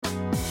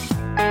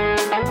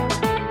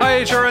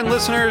HRN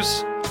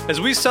listeners.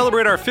 As we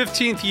celebrate our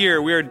 15th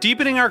year, we are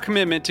deepening our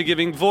commitment to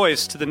giving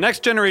voice to the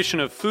next generation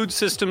of food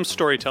systems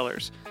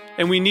storytellers,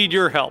 and we need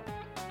your help.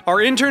 Our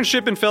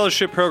internship and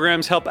fellowship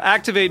programs help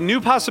activate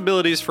new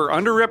possibilities for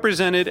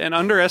underrepresented and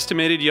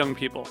underestimated young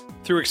people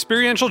through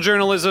experiential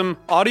journalism,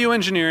 audio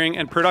engineering,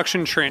 and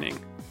production training.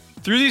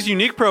 Through these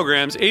unique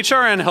programs,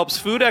 HRN helps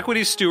food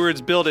equity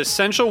stewards build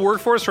essential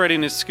workforce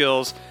readiness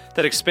skills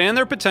that expand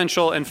their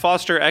potential and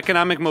foster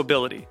economic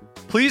mobility.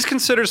 Please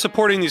consider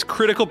supporting these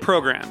critical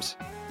programs.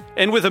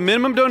 And with a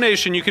minimum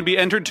donation, you can be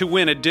entered to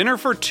win a dinner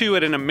for two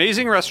at an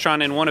amazing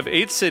restaurant in one of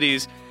 8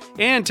 cities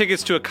and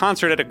tickets to a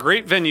concert at a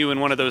great venue in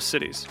one of those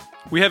cities.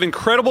 We have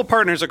incredible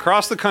partners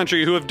across the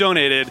country who have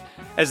donated,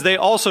 as they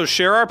also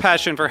share our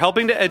passion for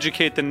helping to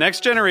educate the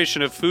next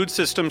generation of food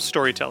systems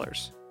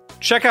storytellers.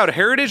 Check out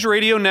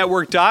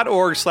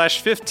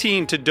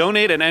heritageradionetwork.org/15 to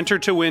donate and enter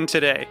to win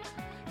today.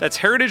 That's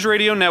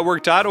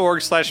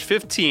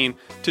heritageradionetwork.org/15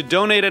 to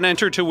donate and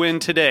enter to win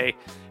today.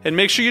 And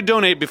make sure you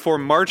donate before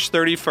March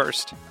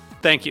 31st.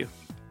 Thank you.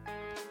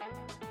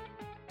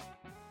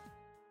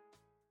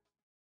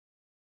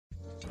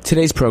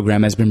 Today's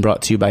program has been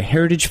brought to you by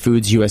Heritage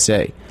Foods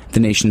USA, the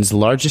nation's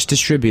largest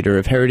distributor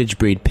of heritage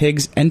breed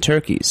pigs and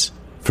turkeys.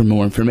 For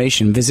more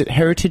information, visit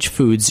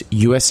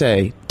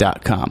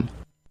heritagefoodsusa.com.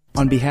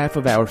 On behalf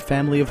of our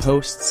family of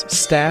hosts,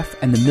 staff,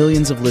 and the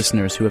millions of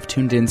listeners who have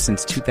tuned in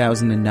since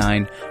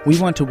 2009, we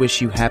want to wish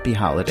you happy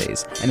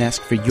holidays and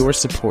ask for your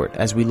support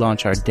as we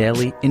launch our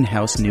daily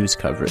in-house news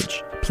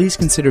coverage. Please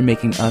consider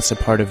making us a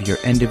part of your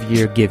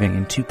end-of-year giving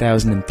in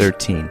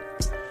 2013.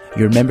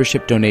 Your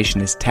membership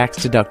donation is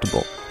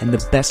tax-deductible and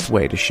the best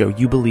way to show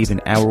you believe in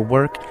our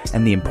work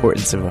and the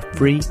importance of a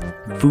free,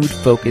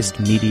 food-focused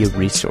media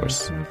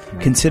resource.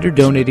 Consider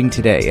donating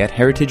today at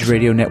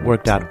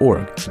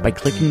heritageradionetwork.org by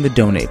clicking the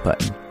donate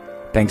button.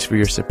 Thanks for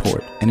your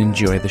support and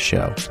enjoy the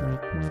show.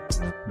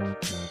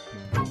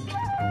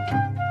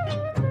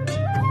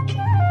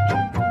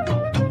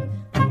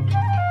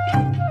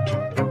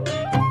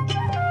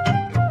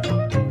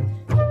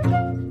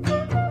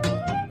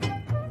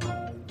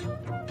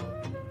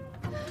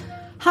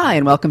 Hi,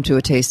 and welcome to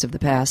A Taste of the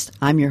Past.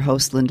 I'm your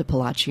host, Linda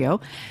Palacio,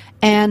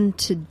 and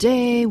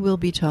today we'll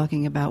be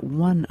talking about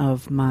one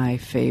of my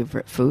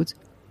favorite foods.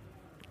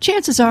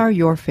 Chances are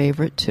your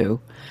favorite,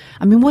 too.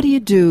 I mean, what do you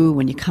do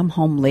when you come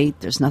home late,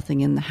 there's nothing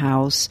in the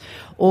house,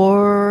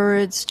 or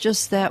it's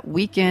just that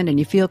weekend and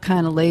you feel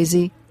kind of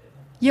lazy?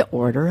 You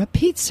order a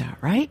pizza,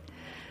 right?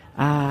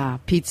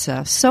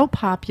 Pizza, so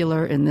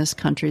popular in this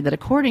country that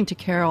according to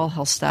Carol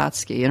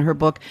Helstatsky in her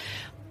book,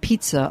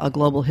 Pizza, A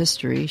Global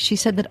History, she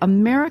said that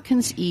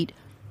Americans eat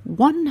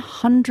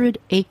 100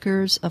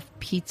 acres of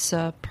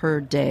pizza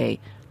per day.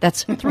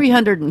 That's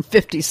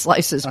 350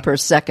 slices per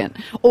second.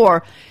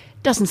 Or,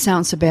 doesn't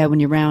sound so bad when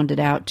you round it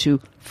out to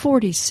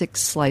 46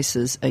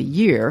 slices a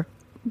year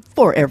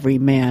for every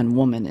man,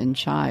 woman, and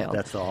child.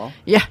 That's all?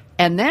 Yeah,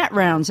 and that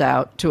rounds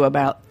out to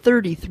about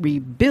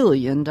 $33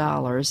 billion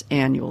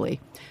annually.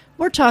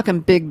 We're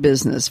talking big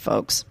business,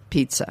 folks,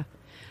 pizza.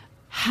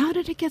 How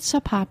did it get so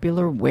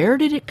popular? Where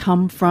did it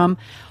come from?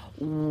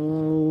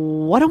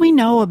 What do we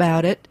know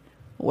about it?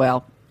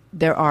 Well,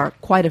 there are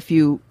quite a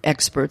few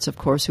experts, of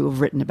course, who have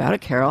written about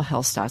it. Carol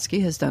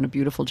Helstatsky has done a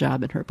beautiful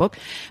job in her book.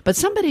 But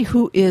somebody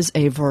who is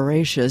a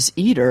voracious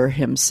eater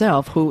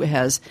himself, who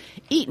has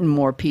eaten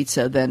more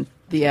pizza than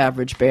the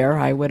average bear,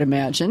 I would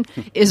imagine,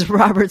 is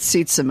Robert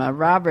Sietsema.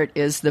 Robert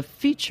is the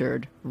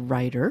featured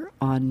writer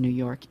on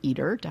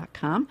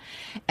NewYorkEater.com,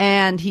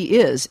 and he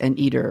is an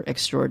eater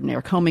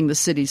extraordinaire, combing the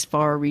city's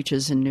far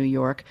reaches in New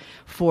York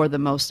for the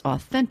most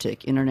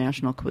authentic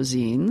international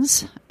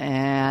cuisines.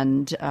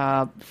 And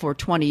for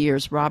 20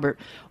 years, Robert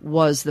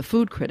was the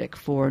food critic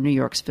for New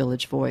York's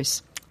Village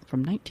Voice.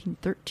 From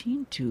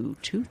 1913 to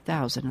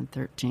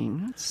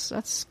 2013.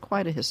 That's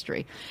quite a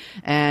history.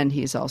 And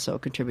he's also a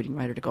contributing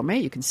writer to Gourmet.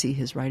 You can see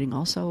his writing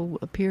also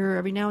appear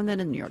every now and then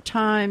in the New York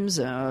Times,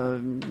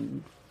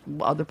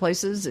 other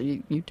places.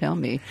 You tell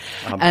me.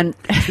 And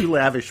too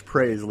lavish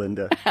praise,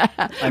 Linda.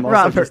 I'm also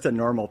Robert, just a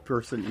normal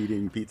person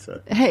eating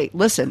pizza. Hey,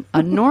 listen,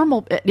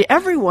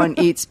 everyone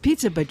eats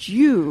pizza, but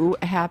you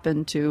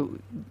happen to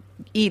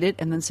eat it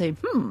and then say,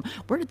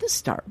 where did this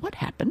start? What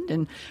happened?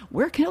 And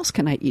where else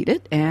can I eat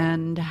it?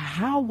 And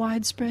how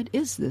widespread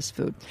is this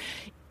food?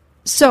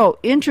 So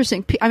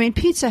interesting. I mean,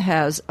 pizza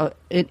has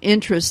an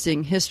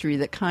interesting history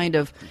that kind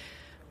of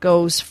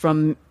goes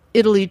from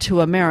Italy to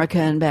America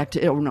and back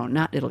to,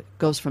 not Italy,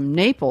 goes from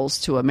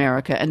Naples to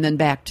America and then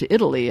back to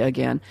Italy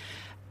again.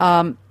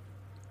 And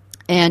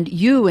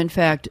you, in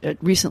fact,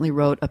 recently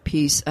wrote a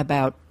piece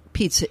about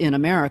pizza in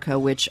America,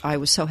 which I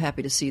was so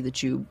happy to see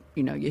that you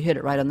hit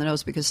it right on the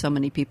nose, because so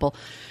many people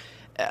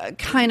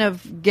kind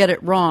of get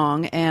it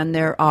wrong. And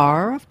there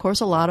are, of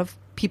course, a lot of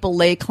people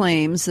lay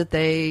claims that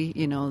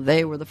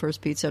they were the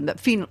first pizza. And that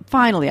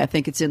finally, I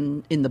think it's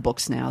in the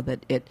books now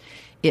that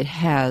it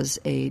has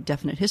a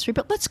definite history.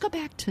 But let's go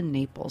back to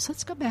Naples.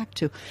 Let's go back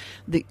to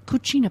the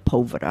cucina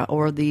povera,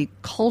 or the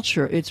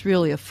culture. It's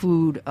really a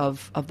food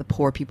of the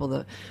poor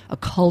people, a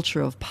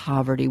culture of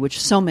poverty, which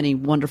so many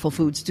wonderful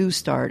foods do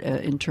start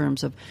in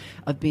terms of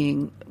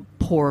being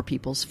poor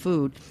people's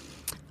food.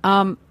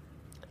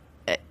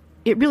 It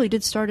really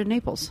did start in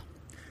Naples.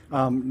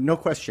 No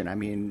question. I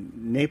mean,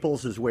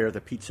 Naples is where the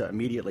pizza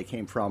immediately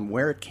came from.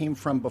 Where it came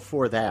from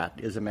before that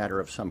is a matter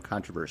of some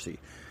controversy.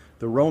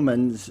 The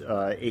Romans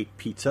ate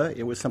pizza.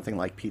 It was something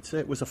like pizza.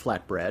 It was a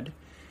flatbread.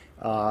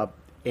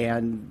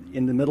 And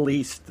in the Middle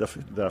East, the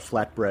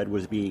flatbread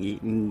was being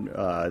eaten,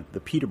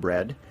 the pita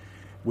bread,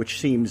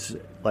 which seems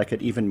like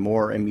an even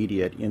more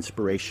immediate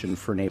inspiration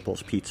for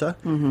Naples pizza.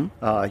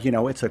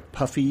 Mm-hmm. It's a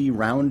puffy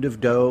round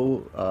of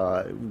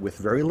dough with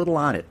very little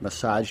on it,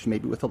 massaged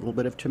maybe with a little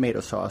bit of tomato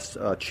sauce.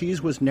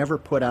 Cheese was never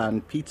put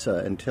on pizza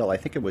until I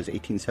think it was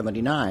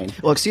 1879.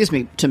 Well, excuse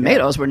me,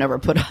 tomatoes were never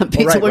put on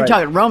pizza. We're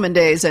talking Roman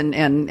days and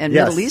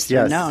Middle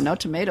Eastern. Yes. No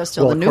tomatoes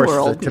till the New World.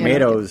 World. Of course, the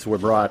tomatoes were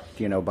brought,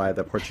 by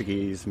the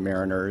Portuguese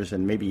mariners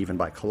and maybe even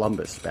by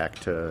Columbus back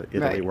to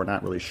Italy. Right. We're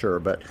not really sure,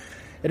 but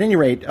at any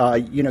rate,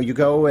 you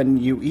go and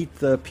you eat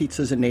the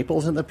pizzas in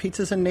Naples, and the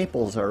pizzas in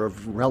Naples are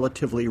of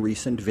relatively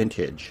recent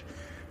vintage.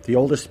 The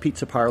oldest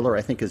pizza parlor,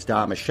 I think, is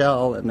Da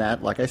Michele, and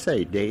that, like I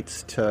say,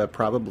 dates to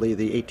probably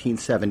the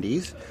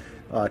 1870s.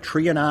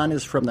 Trianon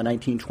is from the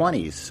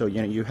 1920s, so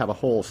you have a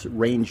whole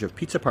range of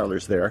pizza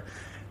parlors there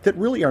that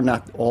really are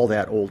not all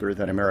that older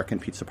than American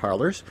pizza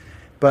parlors.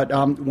 But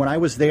when I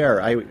was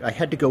there, I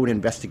had to go and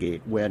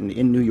investigate when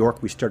in New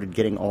York we started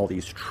getting all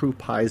these true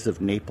pies of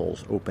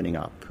Naples opening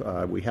up.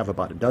 We have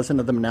about a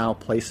dozen of them now,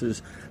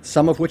 places,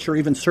 some of which are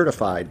even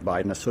certified by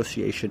an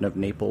association of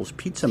Naples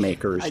pizza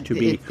makers to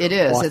be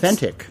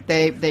authentic.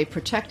 They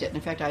protect it.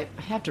 In fact, I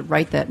had to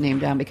write that name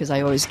down because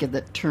I always get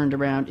that turned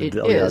around. It's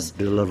the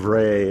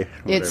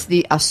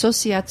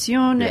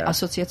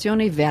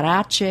Associazione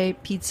Verace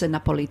Pizza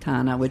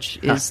Napolitana, which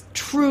is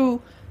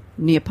true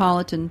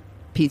Neapolitan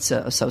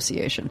Pizza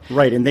Association.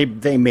 Right, and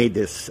they made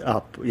this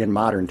up in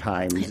modern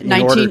times.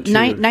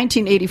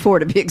 1984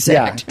 to be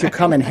exact. Yeah, to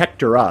come and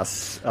hector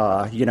us,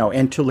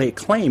 and to lay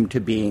claim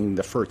to being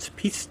the first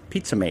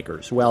pizza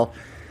makers. Well,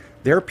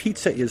 their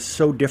pizza is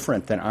so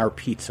different than our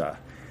pizza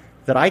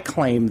that I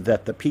claim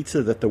that the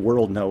pizza that the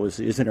world knows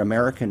is an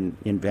American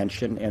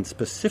invention and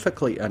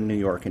specifically a New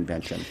York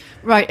invention.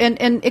 Right,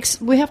 and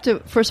we have to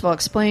first of all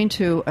explain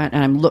to,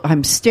 and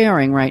I'm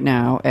staring right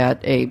now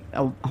at an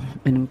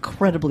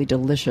incredibly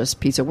delicious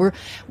pizza.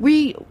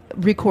 We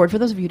record, for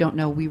those of you who don't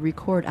know, we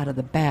record out of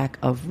the back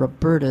of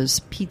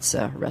Roberta's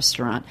Pizza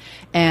restaurant,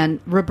 and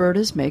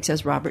Roberta's makes,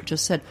 as Robert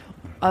just said,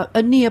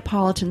 a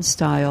Neapolitan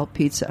style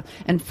pizza,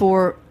 and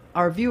for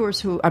our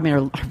viewers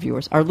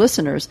our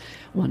listeners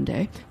one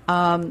day,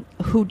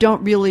 who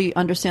don't really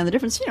understand the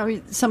difference.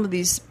 Some of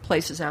these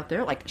places out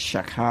there, like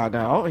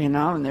Chicago,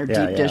 and their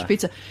deep dish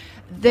pizza,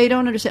 they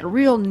don't understand.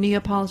 Real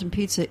Neapolitan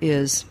pizza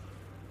is,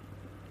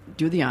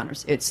 do the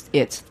honors. It's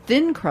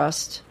thin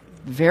crust,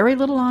 very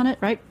little on it,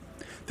 right?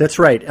 That's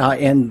right.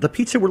 And the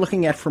pizza we're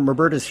looking at from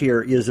Roberta's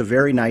here is a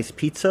very nice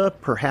pizza.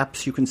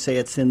 Perhaps you can say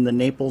it's in the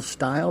Naples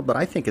style, but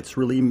I think it's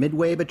really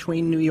midway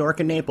between New York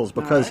and Naples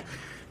because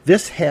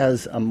this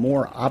has a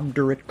more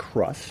obdurate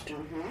crust.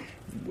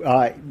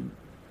 Mm-hmm.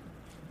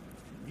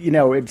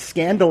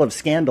 Scandal of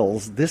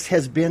scandals, this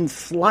has been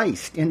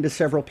sliced into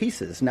several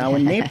pieces. Now,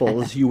 in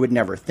Naples, you would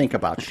never think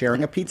about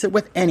sharing a pizza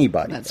with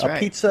anybody. That's right. A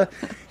pizza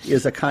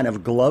is a kind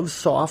of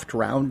glove-soft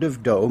round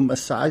of dough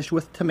massaged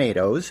with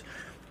tomatoes,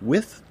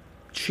 with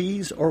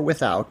cheese or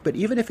without. But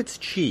even if it's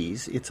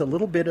cheese, it's a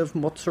little bit of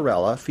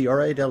mozzarella,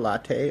 fiore di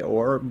latte,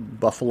 or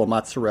buffalo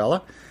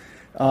mozzarella.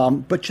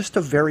 But just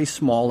a very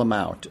small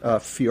amount.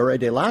 Fiore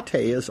di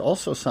latte is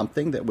also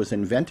something that was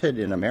invented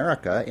in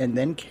America and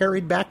then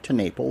carried back to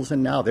Naples,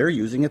 and now they're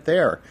using it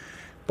there.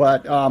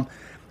 But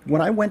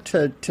when I went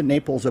to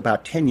Naples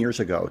about 10 years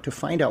ago to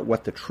find out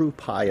what the true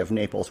pie of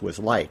Naples was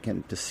like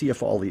and to see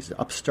if all these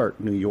upstart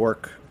New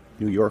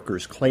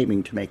Yorkers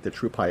claiming to make the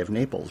true pie of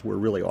Naples were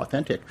really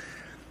authentic,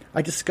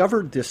 I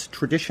discovered this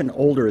tradition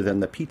older than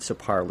the pizza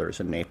parlors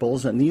in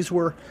Naples, and these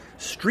were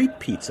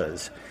street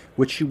pizzas,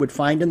 which you would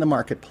find in the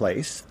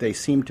marketplace. They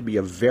seemed to be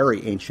a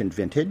very ancient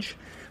vintage.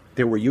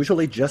 They were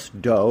usually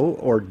just dough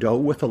or dough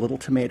with a little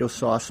tomato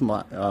sauce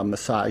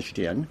massaged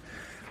in.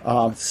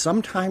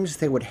 Sometimes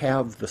they would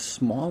have the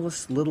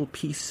smallest little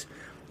piece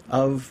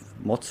of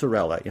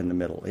mozzarella in the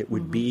middle. It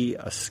would be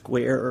a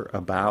square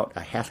about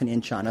a half an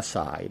inch on a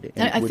side,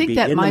 and it would be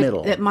in the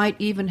middle. That might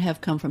even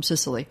have come from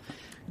Sicily.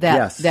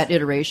 That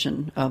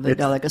iteration of it,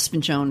 like a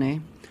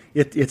spincione.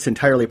 It's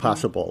entirely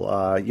possible.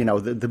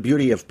 The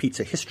beauty of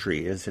pizza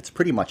history is it's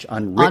pretty much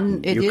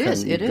unwritten. You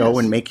can go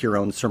and make your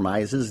own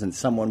surmises, and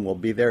someone will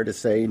be there to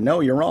say,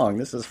 no, you're wrong.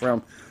 This is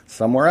from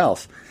somewhere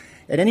else.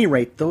 At any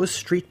rate, those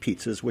street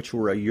pizzas, which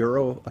were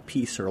 €1 a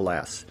piece or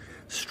less,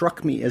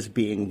 struck me as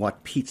being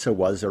what pizza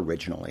was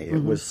originally.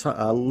 It was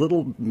a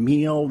little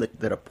meal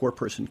that a poor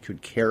person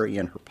could carry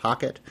in her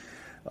pocket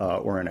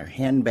or in a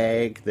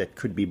handbag, that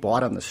could be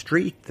bought on the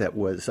street, that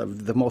was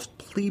of the most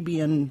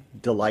plebeian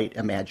delight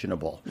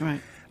imaginable.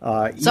 Right.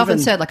 It's often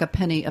said like a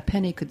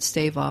penny could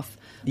stave off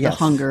the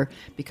hunger,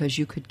 because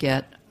you could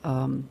get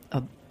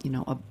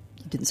you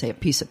didn't say a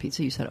piece of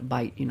pizza, you said a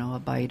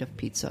bite of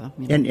pizza.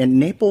 And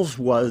Naples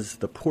was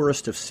the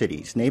poorest of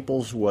cities.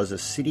 Naples was a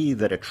city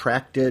that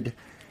attracted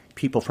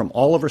people from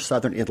all over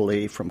southern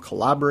Italy, from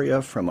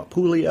Calabria, from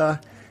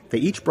Apulia. They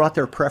each brought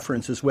their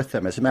preferences with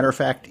them. As a matter of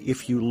fact,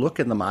 if you look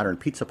in the modern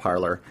pizza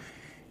parlor,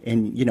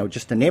 and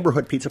just a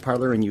neighborhood pizza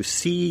parlor, and you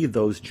see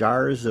those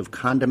jars of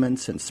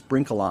condiments and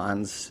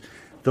sprinkle-ons,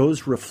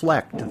 those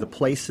reflect the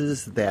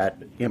places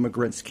that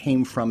immigrants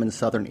came from in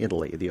southern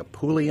Italy. The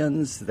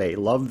Apulians, they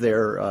love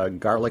their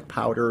garlic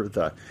powder.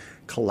 The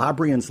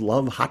Calabrians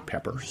love hot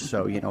pepper.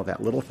 So,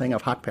 that little thing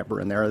of hot pepper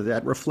in there,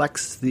 that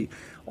reflects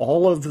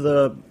all of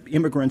the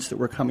immigrants that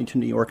were coming to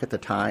New York at the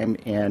time,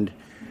 and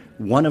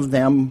one of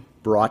them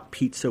brought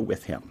pizza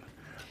with him.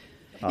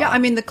 Yeah, I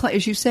mean,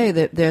 as you say,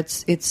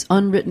 it's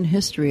unwritten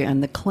history,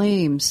 and the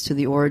claims to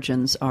the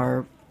origins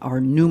are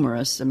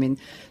numerous. I mean,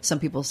 some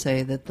people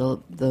say that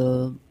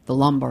the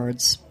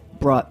Lombards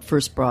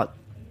first brought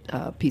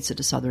pizza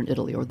to southern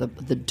Italy, or the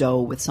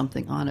dough with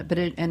something on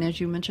it. And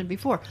as you mentioned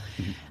before,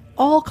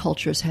 all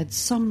cultures had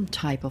some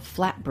type of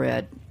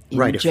flatbread,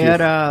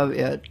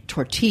 injera,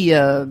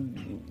 tortilla,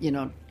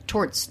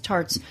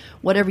 tarts,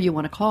 whatever you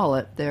want to call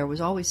it. There was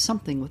always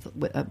something with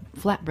a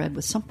flatbread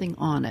with something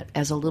on it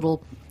as a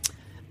little,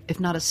 if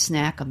not a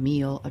snack, a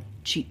meal, a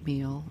cheap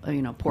meal.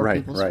 Poor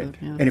people's food.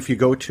 Yeah. And if you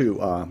go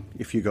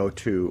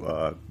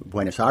to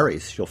Buenos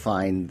Aires, you'll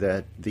find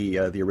that the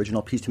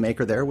original pizza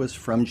maker there was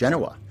from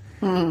Genoa.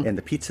 And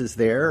the pizzas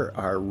there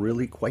are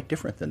really quite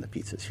different than the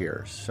pizzas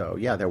here. So,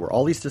 yeah, there were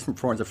all these different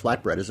forms of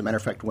flatbread. As a matter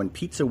of fact, when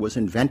pizza was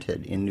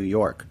invented in New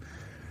York,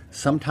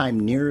 sometime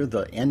near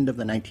the end of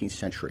the 19th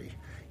century,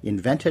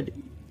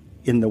 invented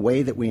in the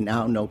way that we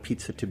now know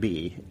pizza to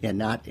be, and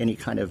not any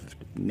kind of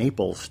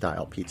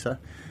Naples-style pizza,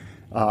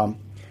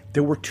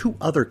 there were two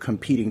other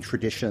competing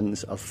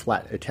traditions of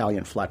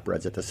Italian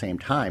flatbreads at the same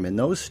time, and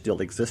those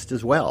still exist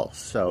as well.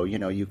 So,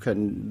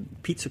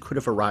 pizza could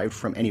have arrived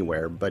from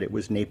anywhere, but it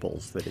was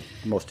Naples that it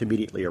most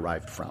immediately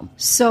arrived from.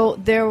 So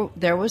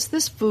there was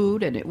this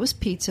food, and it was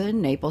pizza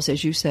in Naples,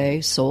 as you say,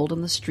 sold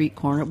on the street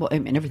corner. Well, I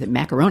mean, everything.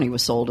 Macaroni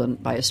was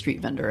sold by a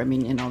street vendor. I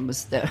mean, it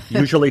was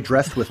usually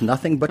dressed with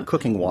nothing but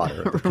cooking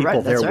water. The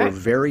people there were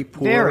very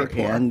poor,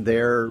 and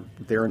their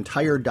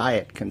entire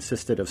diet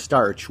consisted of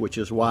starch, which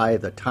is why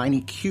the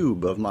tiny cube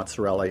of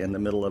mozzarella in the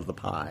middle of the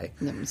pie,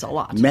 it was a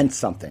lot, meant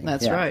something.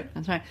 That's right.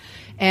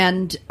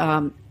 And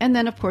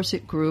then of course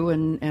it grew,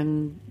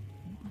 and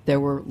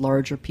there were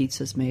larger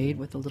pizzas made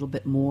with a little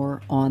bit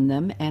more on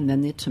them. And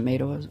then the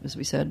tomato, as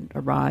we said,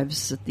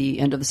 arrives at the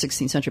end of the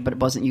 16th century, but it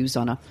wasn't used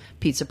on a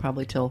pizza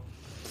probably till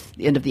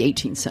the end of the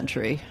 18th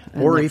century,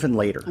 or even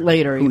later.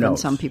 Later, Who even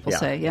knows? Some people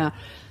say, yeah.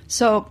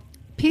 So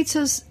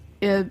pizzas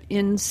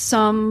in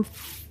some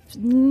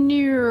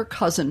near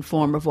cousin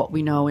form of what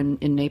we know in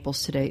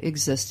Naples today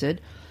existed.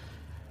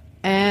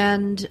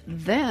 And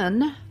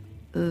then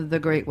the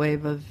great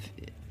wave of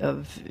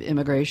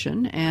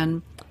immigration,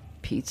 and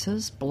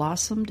pizzas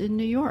blossomed in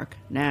New York.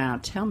 Now,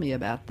 tell me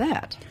about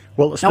that.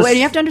 Well, now, wait,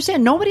 you have to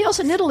understand, nobody else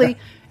in Italy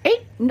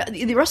ate.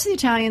 The rest of the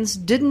Italians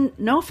didn't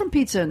know from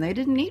pizza, and they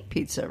didn't eat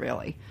pizza,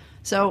 really.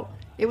 So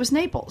it was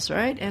Naples,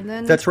 right? And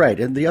then that's right.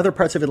 And the other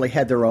parts of Italy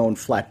had their own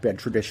flatbread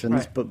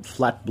traditions, but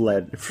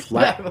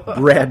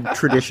flatbread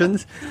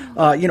traditions.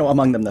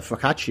 Among them the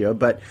focaccia.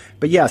 But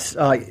yes,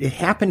 it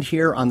happened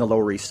here on the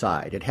Lower East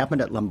Side. It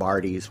happened at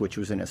Lombardi's, which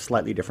was in a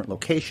slightly different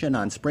location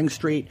on Spring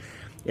Street.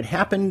 It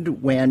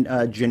happened when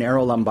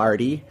Gennaro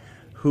Lombardi,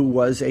 who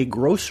was a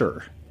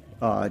grocer,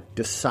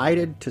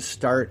 decided to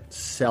start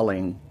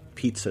selling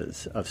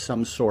pizzas of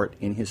some sort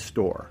in his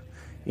store,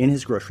 in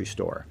his grocery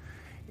store.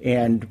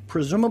 And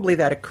presumably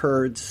that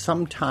occurred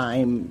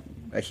sometime.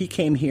 He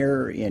came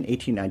here in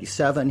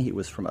 1897. He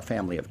was from a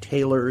family of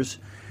tailors.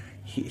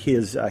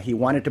 He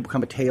wanted to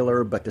become a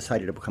tailor, but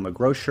decided to become a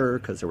grocer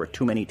because there were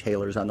too many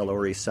tailors on the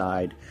Lower East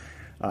Side.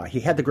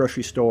 He had the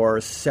grocery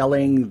store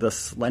selling the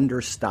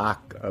slender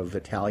stock of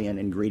Italian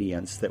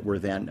ingredients that were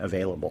then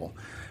available.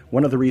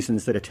 One of the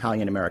reasons that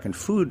Italian-American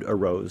food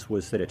arose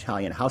was that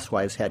Italian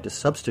housewives had to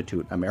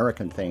substitute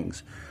American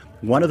things.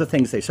 One of the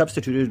things they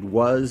substituted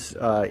was,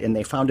 and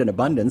they found in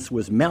abundance,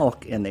 was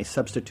milk, and they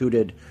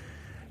substituted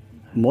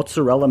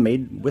mozzarella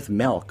made with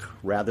milk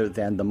rather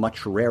than the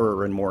much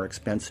rarer and more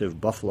expensive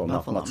buffalo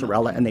milk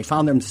mozzarella, and they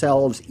found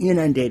themselves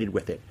inundated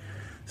with it.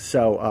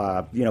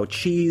 So,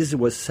 cheese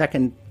was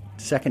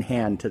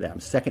second-hand to them,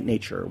 second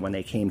nature when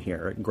they came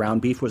here.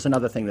 Ground beef was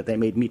another thing that they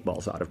made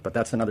meatballs out of, but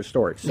that's another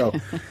story.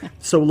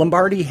 So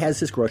Lombardi has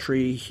his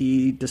grocery.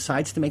 He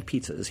decides to make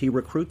pizzas. He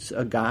recruits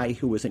a guy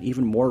who was an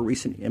even more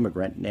recent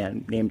immigrant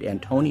named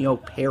Antonio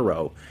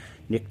Pero,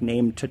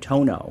 nicknamed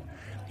Totono.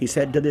 He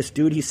said to this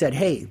dude,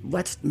 hey,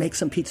 let's make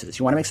some pizzas.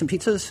 You want to make some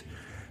pizzas?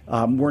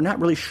 We're not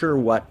really sure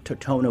what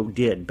Totonno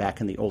did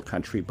back in the old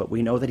country, but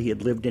we know that he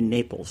had lived in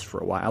Naples for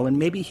a while, and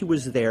maybe he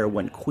was there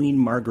when Queen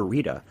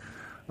Margherita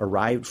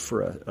arrived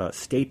for a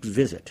state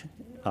visit.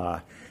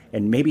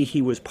 And maybe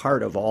he was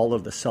part of all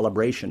of the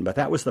celebration, but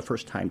that was the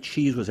first time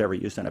cheese was ever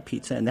used on a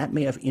pizza, and that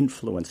may have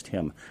influenced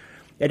him.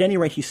 At any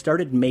rate, he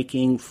started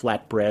making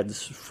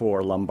flatbreads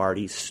for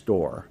Lombardi's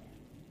store.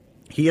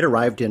 He had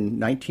arrived in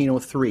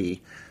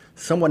 1903.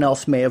 Someone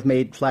else may have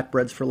made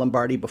flatbreads for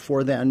Lombardi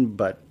before then,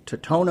 but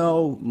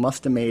Totonno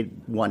must have made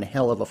one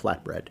hell of a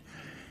flatbread.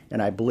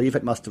 And I believe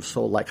it must have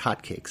sold like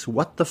hotcakes.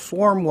 What the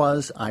form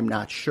was, I'm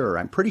not sure.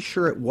 I'm pretty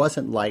sure it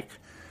wasn't like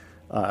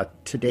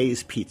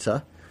today's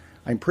pizza.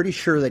 I'm pretty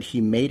sure that he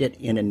made it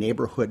in a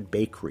neighborhood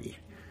bakery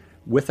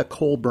with a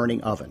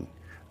coal-burning oven.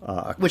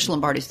 Which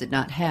Lombardi's did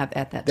not have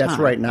at that time. That's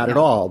right, not at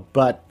all.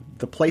 But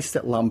the place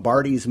that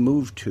Lombardi's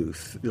moved to,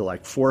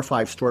 like 4 or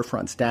 5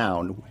 storefronts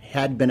down,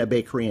 had been a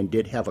bakery and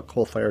did have a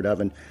coal-fired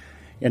oven.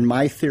 And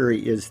my theory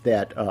is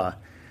that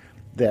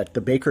that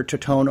the baker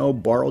Totonno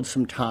borrowed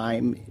some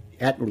time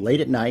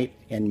late at night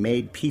and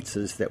made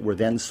pizzas that were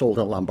then sold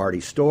at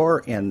Lombardi's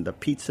store, and the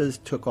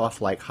pizzas took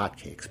off like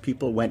hotcakes.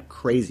 People went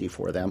crazy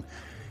for them.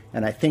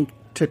 And I think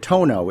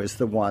Totonno is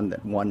the one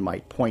that one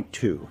might point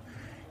to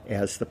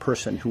as the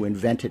person who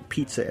invented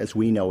pizza as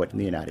we know it in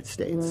the United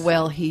States.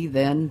 Well, he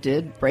then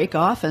did break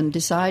off and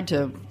decide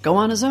to go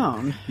on his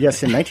own.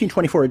 Yes, in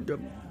 1924,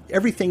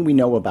 everything we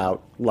know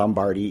about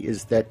Lombardi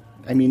is that,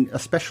 I mean,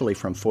 especially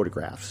from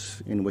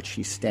photographs in which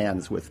he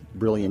stands with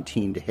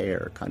brilliantine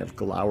hair, kind of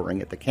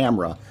glowering at the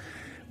camera,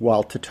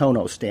 while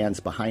Totonno stands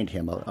behind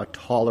him, a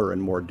taller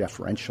and more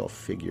deferential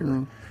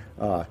figure.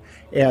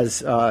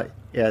 As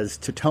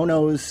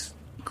Totonno's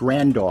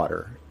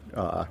granddaughter,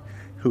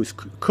 who's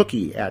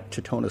Cookie at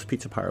Totonno's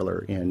Pizza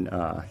Parlor in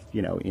Coney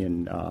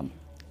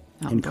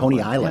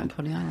Island.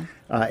 Coney Island.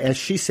 As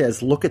she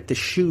says, look at the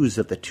shoes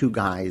of the two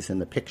guys in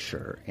the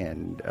picture.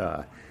 And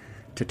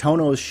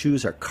Totonno's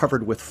shoes are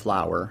covered with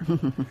flour,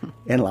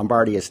 and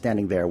Lombardi is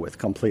standing there with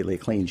completely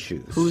clean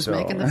shoes. Who's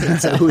making the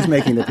pizza? Who's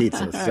making the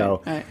pizza?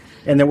 So, right.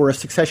 And there were a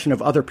succession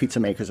of other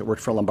pizza makers that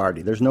worked for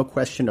Lombardi. There's no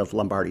question of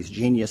Lombardi's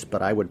genius,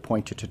 but I would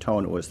point to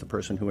Totonno as the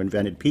person who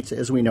invented pizza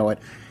as we know it.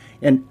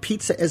 And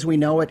pizza as we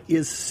know it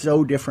is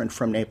so different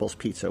from Naples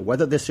pizza.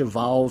 Whether this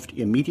evolved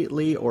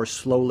immediately or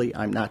slowly,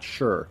 I'm not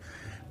sure.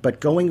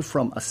 But going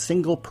from a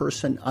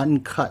single-person,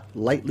 uncut,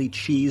 lightly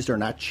cheesed or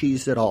not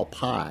cheesed at all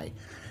pie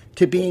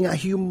to being a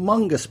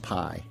humongous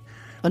pie.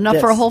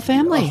 Enough for a whole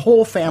family. A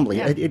whole family.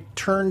 Yeah. It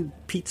turned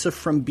pizza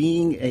from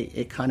being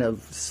a kind of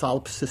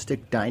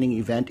solipsistic dining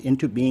event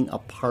into being a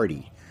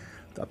party.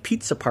 A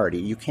pizza party.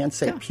 You can't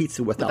say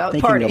pizza without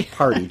thinking party. of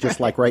party, just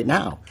like right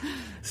now.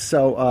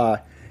 So,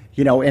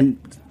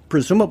 and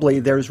presumably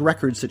there's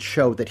records that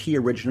show that he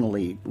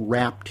originally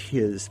wrapped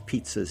his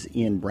pizzas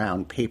in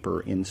brown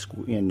paper in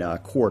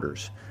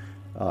quarters,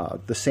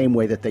 the same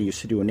way that they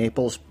used to do in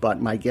Naples.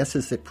 But my guess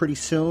is that pretty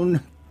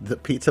soon the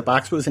pizza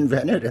box was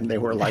invented, and they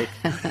were like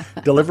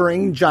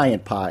delivering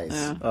giant pies.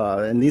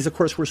 Yeah. And these, of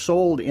course, were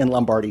sold in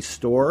Lombardi's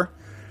store.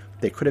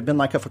 They could have been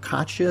like a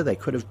focaccia. They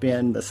could have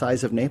been the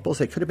size of Naples.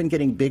 They could have been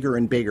getting bigger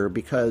and bigger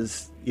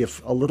because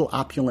if a little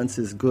opulence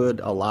is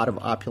good, a lot of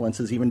opulence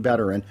is even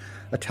better. And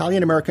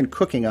Italian-American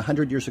cooking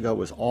 100 years ago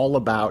was all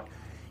about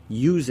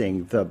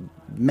using the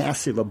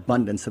massive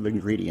abundance of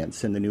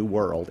ingredients in the New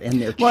World and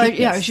their cheapness. Well,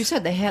 yeah, as you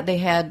said, they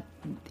had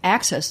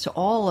access to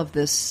all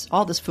this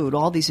food,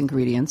 all these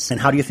ingredients.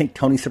 And how do you think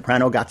Tony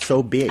Soprano got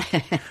so big?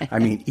 I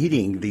mean,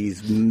 eating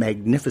these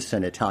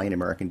magnificent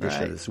Italian-American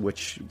dishes, right,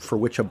 for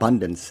which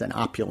abundance and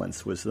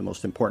opulence was the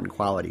most important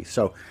quality.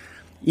 So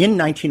in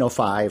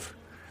 1905,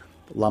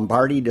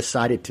 Lombardi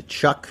decided to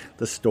chuck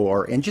the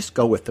store and just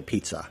go with the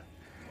pizza.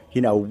 You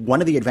know,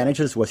 one of the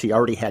advantages was he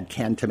already had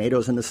canned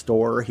tomatoes in the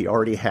store. He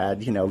already had,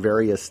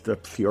 the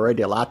Fiore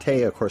di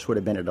Latte, of course, would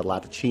have been at a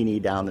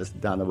Latticini down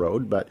the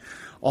road. But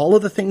all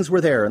of the things were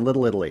there in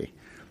Little Italy,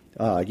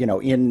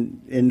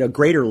 in a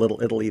greater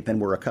Little Italy than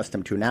we're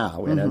accustomed to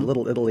now, in a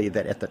Little Italy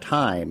that at the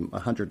time,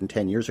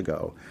 110 years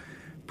ago,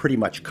 pretty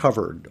much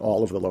covered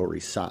all of the Lower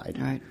East Side.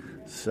 Right.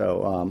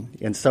 So,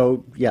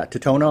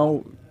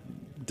 Totonno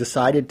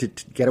decided to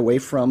get away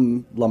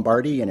from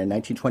Lombardi, and in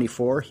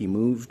 1924 he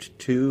moved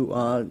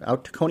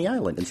out to Coney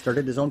Island and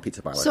started his own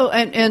pizza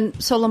parlor.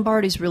 So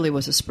Lombardi's really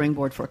was a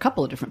springboard for a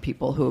couple of different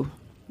people who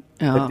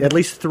at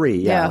least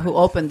 3, who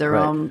opened their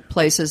own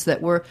places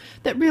that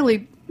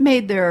really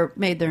made their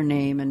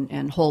name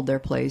and hold their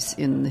place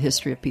in the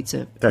history of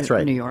pizza. That's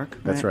right. In New York.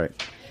 That's right.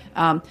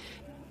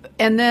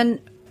 And then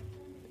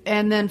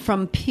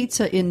from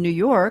pizza in New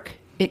York,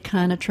 it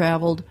kind of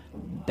traveled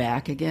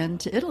back again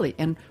to Italy.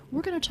 And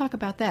we're going to talk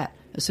about that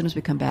as soon as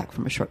we come back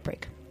from a short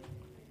break.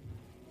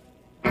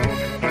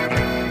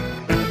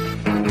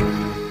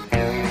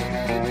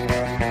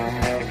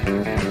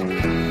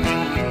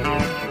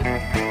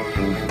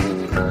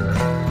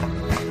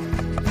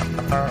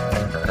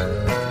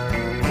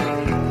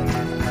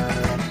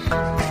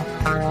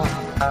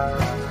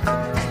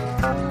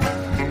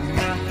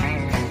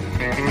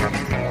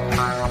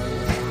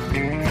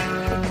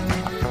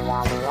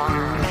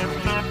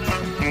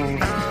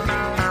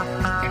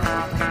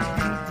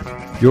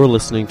 You're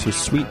listening to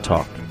Sweet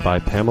Talk by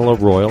Pamela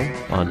Royal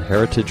on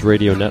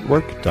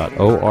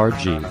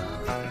heritageradionetwork.org.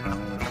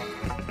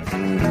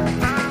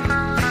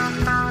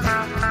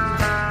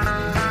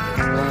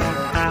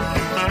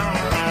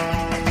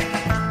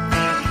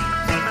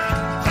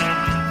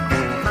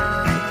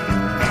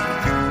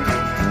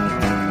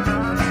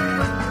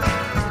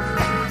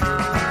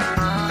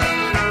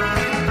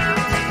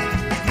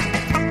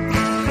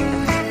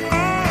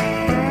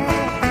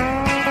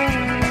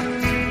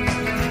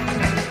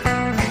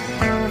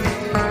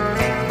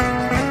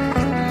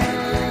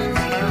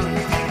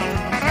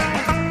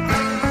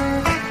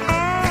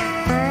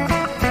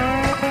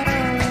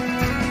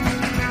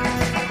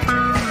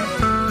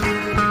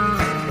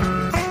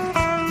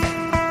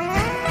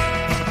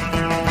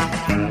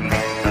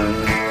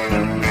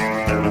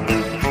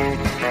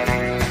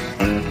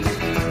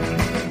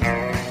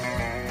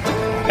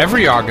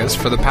 Every August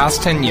for the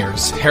past 10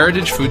 years,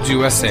 Heritage Foods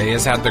USA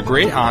has had the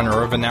great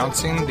honor of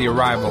announcing the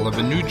arrival of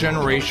a new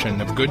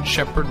generation of Good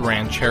Shepherd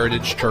Ranch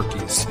heritage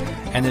turkeys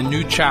and a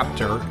new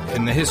chapter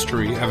in the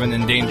history of an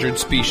endangered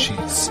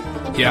species.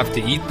 You have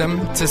to eat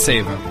them to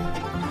save them.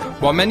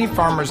 While many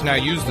farmers now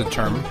use the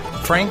term,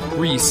 Frank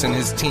Reese and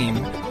his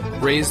team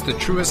raised the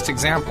truest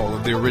example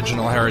of the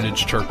original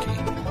heritage turkey.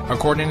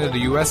 According to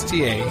the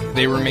USDA,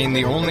 they remain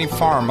the only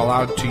farm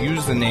allowed to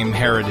use the name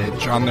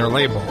Heritage on their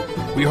label.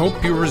 We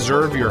hope you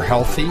reserve your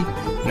healthy,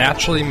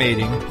 naturally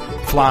mating,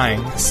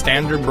 flying,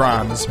 standard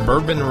bronze,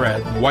 bourbon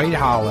red, white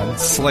Holland,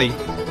 slate,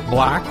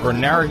 black, or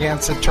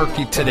Narragansett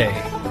turkey today.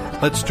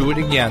 Let's do it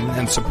again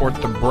and support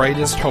the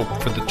brightest hope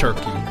for the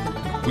turkey.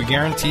 We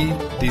guarantee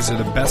these are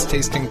the best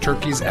tasting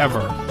turkeys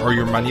ever, or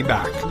your money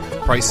back.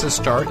 Prices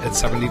start at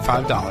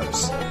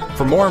 $75.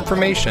 For more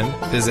information,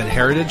 visit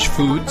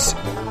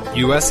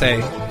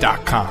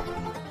heritagefoods.usa.com.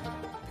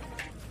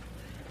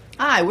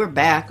 Hi, we're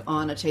back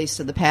on A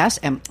Taste of the Past,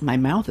 and my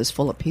mouth is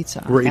full of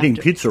pizza. We're eating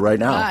pizza right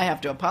now. I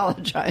have to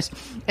apologize,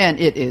 and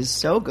it is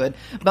so good.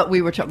 But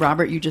we were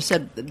Robert, you just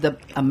said the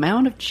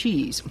amount of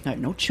cheese.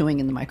 No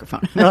chewing in the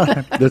microphone.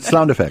 That's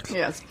sound effects.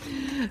 Yes.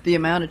 The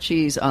amount of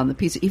cheese on the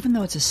pizza, even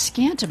though it's a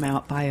scant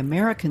amount by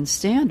American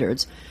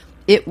standards,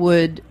 it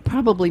would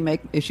probably make,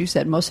 as you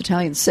said, most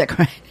Italians sick,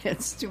 right?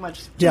 It's too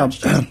much.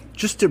 Much cheese.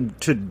 Just to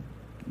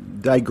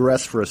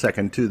digress for a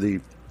second to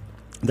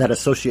that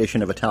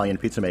association of Italian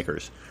pizza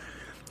makers.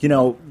 You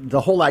know,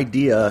 the whole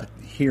idea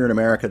here in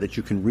America that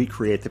you can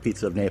recreate the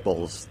pizza of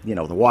Naples, you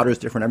know, the water's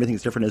different,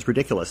 everything's different, is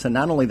ridiculous. And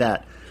not only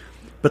that,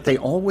 but they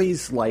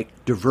always,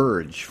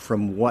 diverge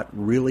from what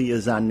really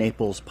is on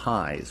Naples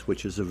pies,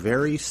 which is a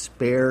very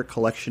spare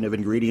collection of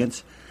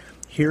ingredients.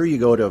 Here you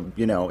go to,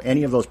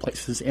 any of those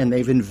places, and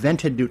they've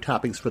invented new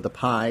toppings for the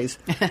pies.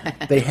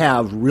 They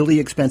have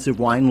really expensive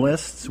wine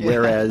lists,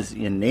 whereas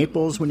in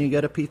Naples, when you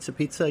get a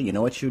pizza, you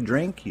know what you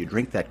drink? You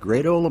drink that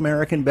great old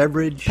American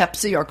beverage.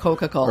 Pepsi or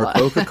Coca-Cola. Or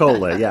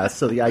Coca-Cola, yeah.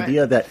 So the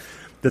idea that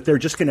they're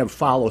just going to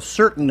follow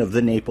certain of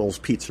the Naples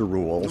pizza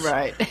rules.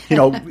 Right.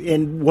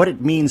 And what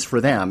it means for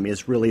them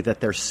is really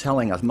that they're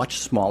selling a much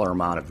smaller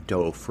amount of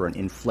dough for an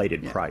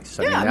inflated price.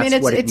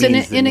 That's what it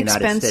means in the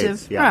United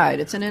States. Yeah.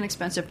 Right. It's an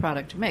inexpensive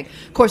product to make.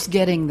 Of course,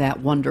 getting that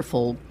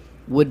wonderful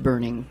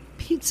wood-burning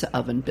pizza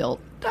oven built,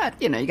 that,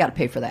 you got to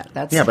pay for that.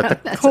 But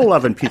the coal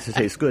oven pizza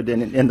tastes good,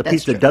 and the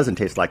pizza doesn't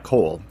taste like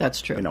coal. That's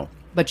true.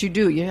 But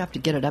you have to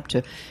get it up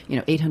to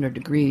 800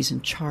 degrees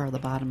and char the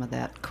bottom of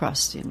that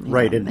crust.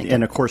 Right,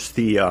 and of course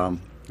the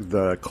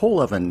coal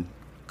oven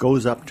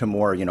goes up to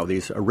more,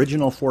 these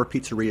original 4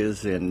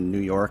 pizzerias in New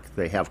York,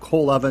 they have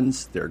coal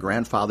ovens, they're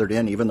grandfathered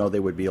in, even though they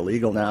would be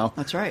illegal now.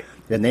 That's right.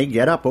 And they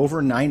get up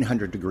over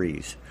 900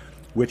 degrees,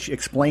 which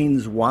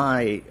explains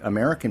why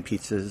American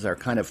pizzas are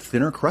kind of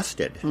thinner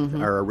crusted.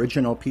 Mm-hmm. Our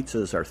original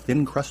pizzas are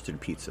thin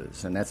crusted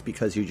pizzas, and that's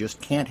because you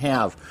just can't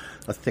have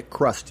a thick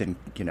crust and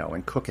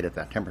cook it at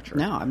that temperature.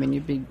 No, I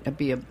mean it'd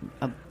be a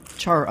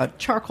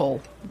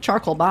charcoal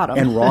bottom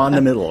and raw in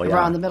the middle. Yeah.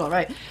 Raw in the middle,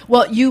 right?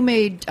 Well, you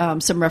made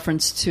some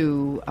reference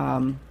to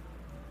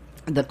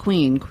the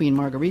Queen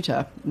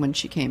Margherita, when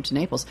she came to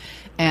Naples,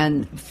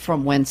 and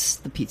from whence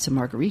the Pizza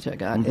Margherita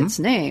got its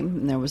name.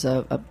 And there was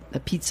a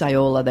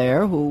pizzaiola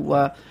there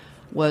who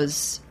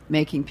was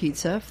making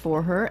pizza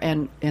for her,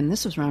 and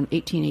this was around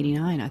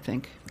 1889, I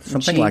think.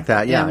 Something like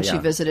that, yeah. When she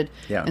visited.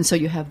 Yeah. And so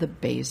you have the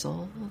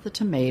basil, the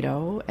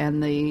tomato,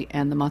 and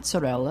the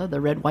mozzarella, the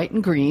red, white,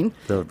 and green.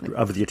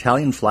 Of the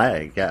Italian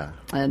flag, yeah.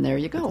 And there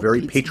you go.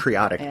 Very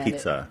patriotic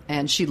pizza.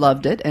 And she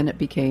loved it, and it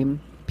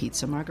became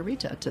Pizza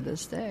Margherita to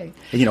this day.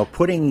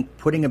 Putting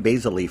a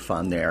basil leaf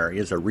on there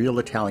is a real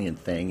Italian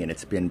thing, and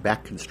it's been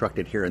back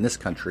constructed here in this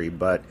country,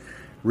 but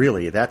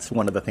really that's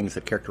one of the things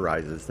that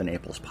characterizes the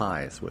Naples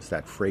pies, was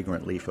that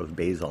fragrant leaf of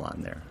basil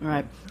on there.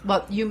 Right.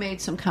 Well, you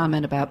made some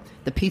comment about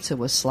the pizza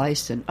was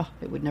sliced, and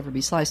it would never be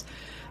sliced.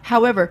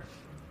 However,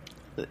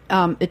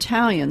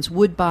 Italians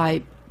would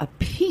buy a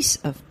piece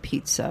of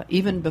pizza,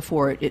 even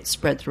before it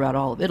spread throughout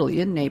all of Italy.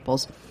 In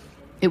Naples,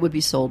 it would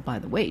be sold by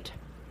the weight.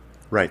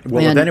 Right.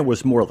 Well, then it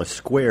was more of a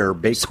square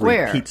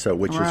bakery pizza,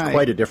 which is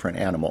quite a different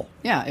animal.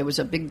 Yeah, it was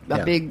a big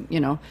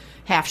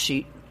half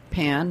sheet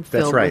pan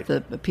filled with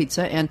the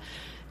pizza, and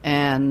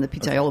And the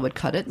pizzaiola would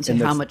cut it and say, And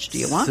the how much do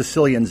you want?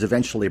 Sicilians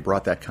eventually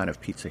brought that kind of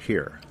pizza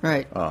here.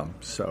 Right.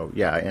 So,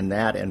 yeah, and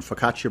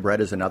focaccia bread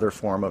is another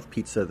form of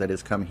pizza that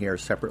has come here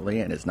separately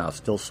and is now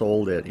still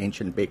sold at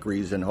ancient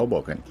bakeries in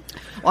Hoboken.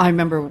 Well, I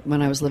remember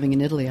when I was living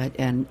in Italy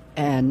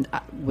and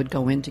I would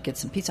go in to get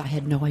some pizza. I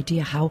had no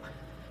idea how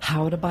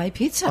to buy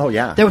pizza. Oh,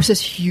 yeah. There was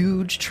this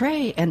huge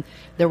tray, and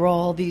there were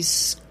all these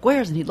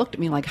squares, and he looked at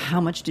me like,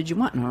 how much did you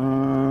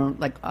want?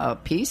 Like a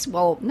piece?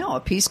 Well, no, a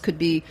piece could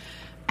be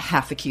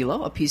half a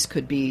kilo. A piece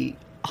could be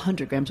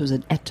 100 grams. It was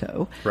an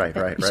etto. Right.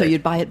 So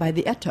you'd buy it by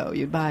the etto.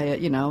 You'd buy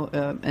it,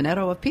 an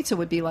etto of pizza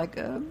would be like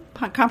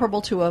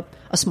comparable to a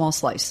small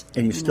slice.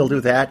 And you still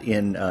do that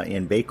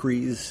in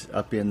bakeries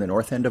up in the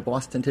north end of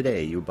Boston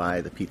today. You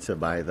buy the pizza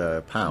by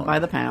the pound. By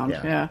the pound,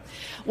 yeah.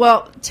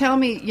 Well, tell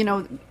me,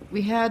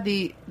 we had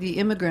the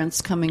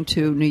immigrants coming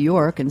to New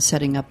York and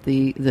setting up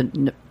the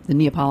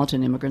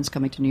Neapolitan immigrants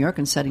coming to New York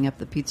and setting up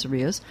the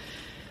pizzerias.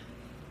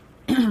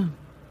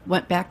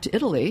 Went back to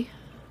Italy,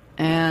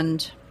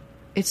 and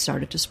it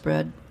started to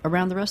spread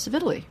around the rest of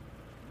Italy.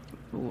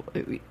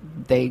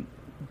 They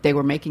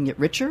were making it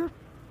richer,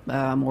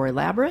 more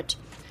elaborate.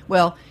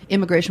 Well,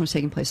 immigration was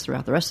taking place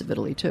throughout the rest of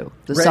Italy too.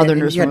 The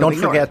Southerners were moving don't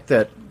forget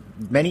north. that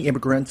many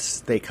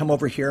immigrants, they come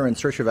over here in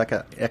search of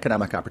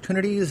economic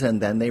opportunities,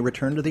 and then they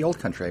return to the old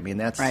country. I mean,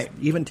 that's right.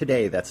 Even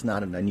today, that's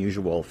not an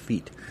unusual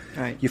feat.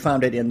 Right. You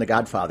found it in the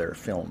Godfather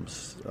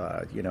films,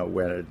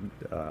 where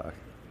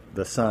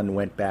the son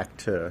went back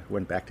to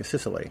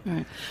Sicily.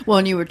 Right. Well,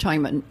 and you were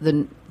talking about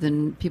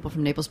the people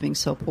from Naples being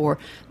so poor.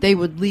 They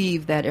would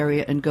leave that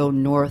area and go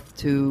north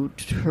to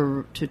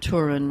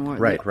Turin, where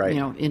right.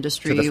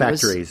 Industry to the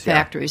factories,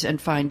 factories,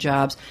 and find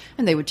jobs.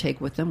 And they would take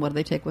with them. What do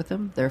they take with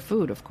them? Their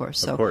food, of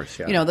course. So, of course,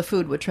 yeah. The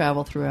food would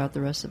travel throughout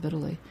the rest of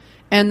Italy,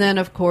 and then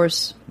of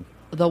course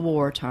the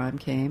wartime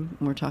came.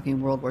 And we're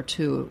talking World War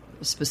II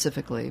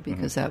specifically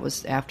because that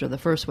was after the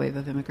first wave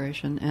of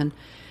immigration,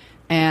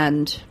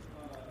 and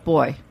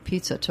boy,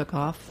 pizza took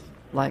off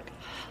like,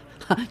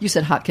 you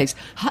said hotcakes,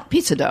 hot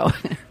pizza dough.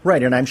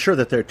 Right, and I'm sure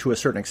that to a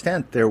certain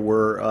extent, there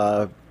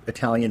were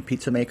Italian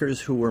pizza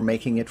makers who were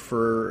making it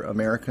for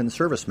American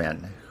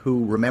servicemen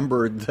who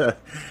remembered the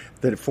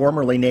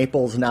formerly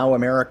Naples, now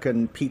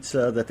American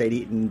pizza that they'd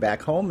eaten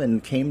back home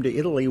and came to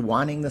Italy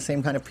wanting the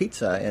same kind of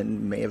pizza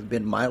and may have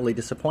been mildly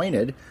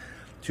disappointed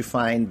to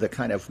find the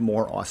kind of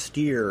more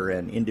austere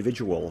and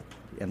individual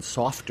and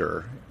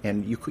softer.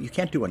 And you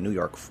can't do a New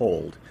York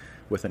fold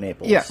with a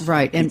Naples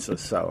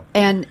pizza.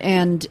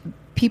 And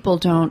people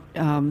don't.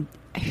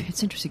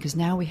 It's interesting because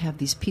now we have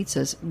these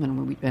pizzas.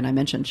 And I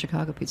mentioned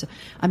Chicago pizza.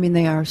 I mean,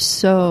 they are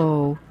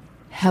so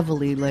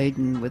heavily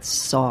laden with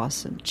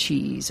sauce and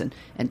cheese and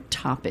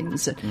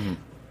toppings. Mm-hmm.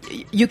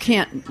 You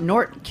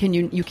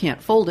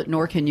can't fold it,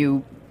 nor can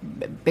you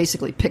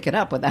basically pick it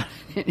up without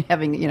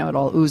having it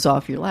all ooze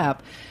off your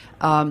lap.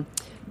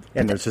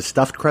 And there's a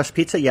stuffed crust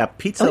pizza. Yeah,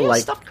 pizza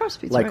stuffed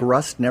crust pizza, right.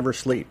 Rust never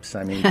sleeps.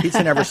 I mean,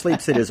 pizza never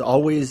sleeps. It is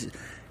always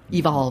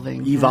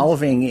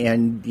evolving,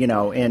 and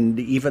and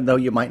even though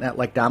you might not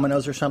like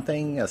Domino's or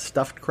something, a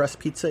stuffed crust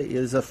pizza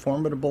is a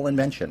formidable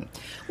invention.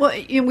 Well,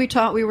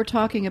 we were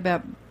talking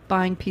about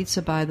buying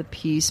pizza by the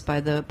piece, by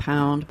the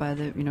pound, by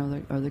the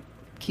or the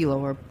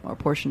kilo or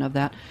portion of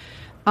that.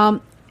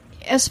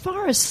 As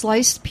far as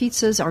sliced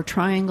pizzas or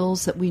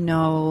triangles that we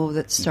know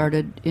that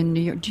started in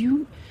New York,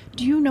 do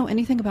you know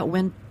anything about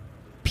when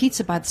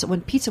pizza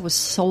was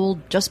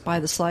sold just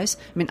by the slice?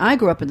 I mean, I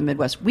grew up in the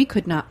Midwest. We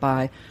could not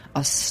buy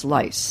a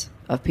slice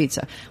of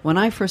pizza. When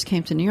I first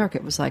came to New York,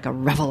 it was like a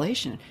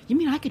revelation. You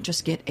mean I could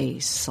just get a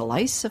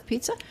slice of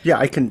pizza? Yeah,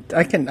 I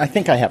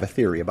think I have a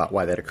theory about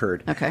why that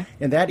occurred. Okay.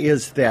 And that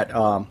is that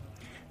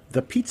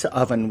the pizza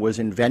oven was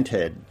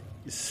invented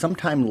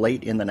sometime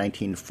late in the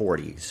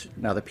 1940s.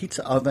 Now, the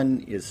pizza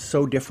oven is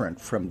so different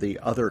from the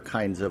other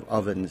kinds of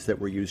ovens that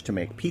were used to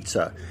make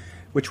pizza,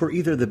 which were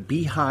either the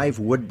beehive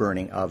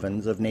wood-burning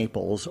ovens of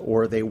Naples,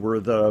 or they were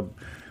the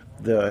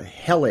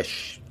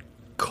hellish,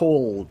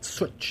 cold,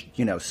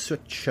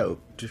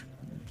 soot-choked,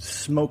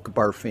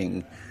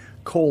 smoke-barfing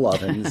coal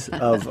ovens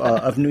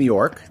of New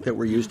York that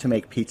were used to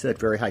make pizza at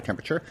very high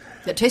temperature.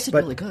 It tasted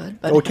really good.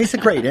 Oh, it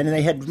tasted great, and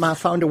they had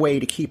found a way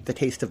to keep the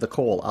taste of the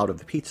coal out of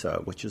the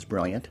pizza, which is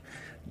brilliant.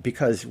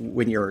 Because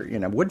when you're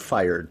in a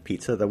wood-fired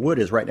pizza, the wood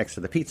is right next to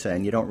the pizza,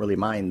 and you don't really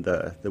mind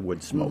the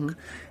wood smoke. Mm-hmm.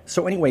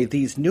 So anyway,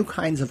 these new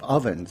kinds of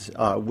ovens,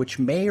 which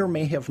may or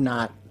may have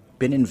not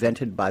been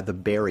invented by the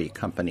Berry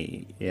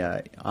Company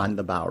on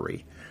the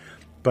Bowery,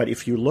 but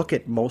if you look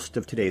at most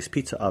of today's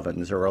pizza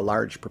ovens, or a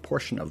large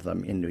proportion of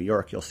them in New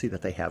York, you'll see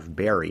that they have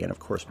Berry, and of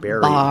course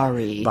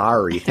Bari.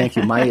 Thank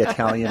you. My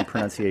Italian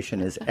pronunciation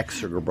is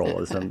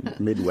execrable as a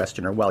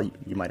Midwesterner. Well,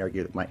 you might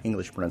argue that my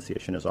English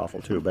pronunciation is awful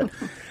too, but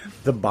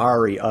the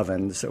Bari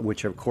ovens,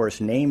 which of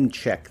course name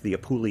check the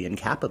Apulian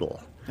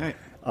capital, right.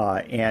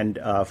 And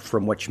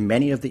from which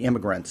many of the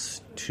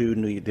immigrants to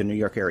the New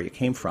York area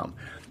came from.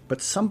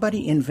 But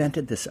somebody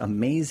invented this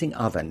amazing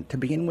oven. To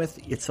begin with,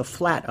 it's a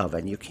flat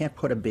oven. You can't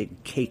put a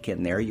big cake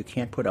in there. You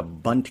can't put a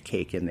bundt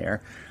cake in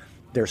there.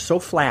 They're so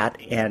flat,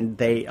 and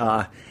they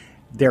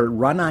They're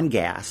run on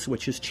gas,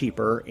 which is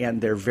cheaper,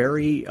 and they're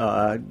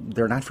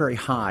they're not very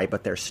high,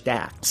 but they're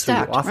stacked. So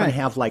you often right.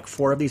 have like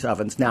 4 of these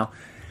ovens. Now,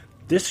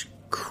 this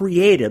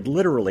created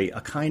literally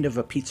a kind of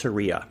a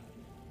pizzeria.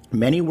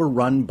 Many were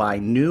run by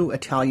new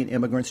Italian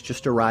immigrants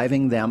just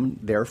arriving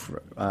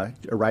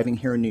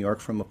here in New York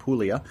from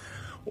Apulia,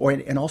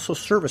 and also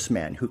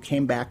servicemen who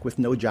came back with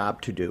no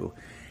job to do.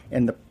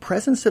 And the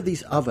presence of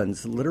these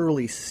ovens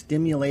literally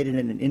stimulated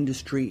an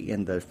industry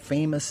in the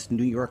famous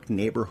New York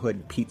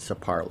neighborhood pizza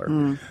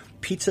parlor.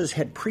 Pizzas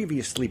had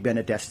previously been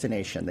a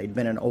destination. They'd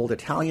been in old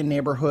Italian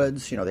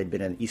neighborhoods. They'd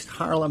been in East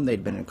Harlem.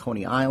 They'd been in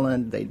Coney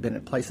Island. They'd been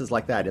in places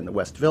like that in the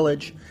West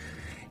Village.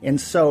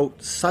 And so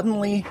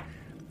suddenly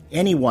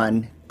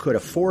anyone could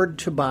afford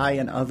to buy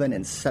an oven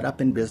and set up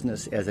in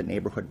business as a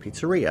neighborhood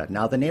pizzeria.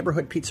 Now, the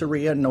neighborhood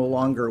pizzeria no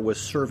longer was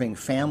serving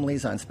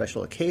families on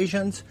special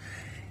occasions.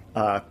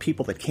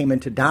 People that came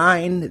in to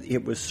dine,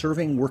 it was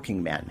serving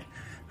working men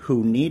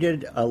who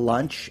needed a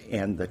lunch,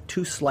 and the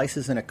 2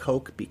 slices and a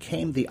Coke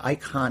became the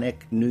iconic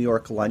New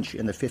York lunch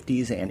in the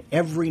 50s, and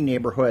every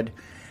neighborhood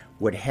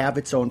would have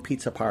its own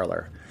pizza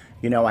parlor.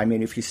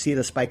 If you see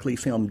the Spike Lee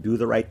film Do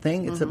the Right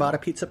Thing, it's about a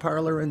pizza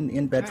parlor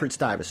in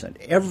Bedford-Stuyvesant.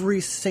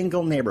 Every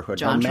single neighborhood,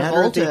 John no matter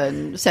Travolta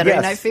in Saturday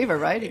Night Fever,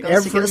 right? He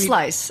goes to get a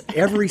slice.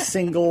 Every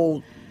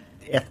single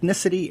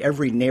ethnicity,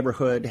 every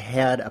neighborhood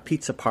had a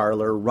pizza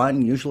parlor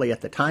run usually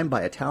at the time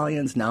by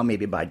Italians, now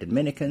maybe by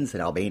Dominicans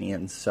and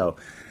Albanians. So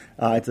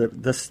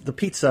the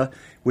pizza,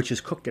 which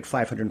is cooked at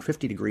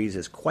 550 degrees,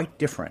 is quite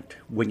different.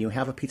 When you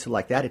have a pizza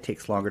like that, it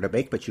takes longer to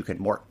bake, but you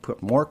can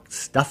put more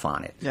stuff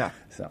on it. Yeah.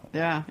 So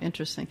yeah,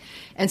 interesting.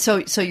 And so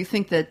you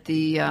think that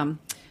the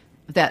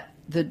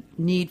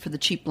need for the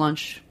cheap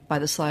lunch by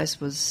the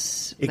slice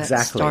was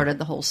that started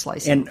the whole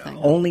slicing thing. And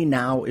only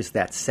now is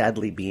that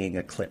sadly being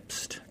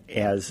eclipsed,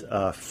 as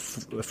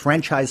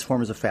franchise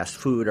forms of fast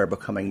food are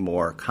becoming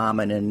more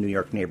common in New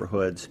York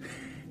neighborhoods.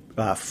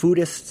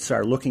 Foodists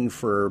are looking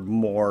for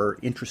more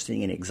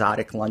interesting and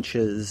exotic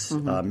lunches.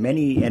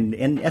 Many and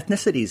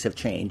ethnicities have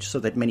changed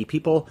so that many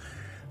people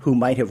who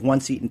might have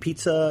once eaten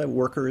pizza,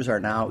 workers are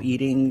now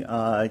eating,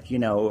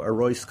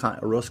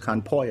 arroz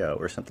con pollo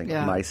or something.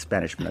 Yeah. My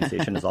Spanish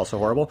pronunciation is also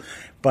horrible.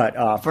 But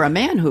for a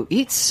man who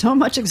eats so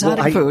much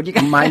exotic food.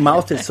 My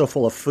mouth is so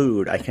full of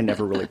food, I can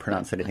never really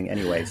pronounce anything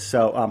anyway.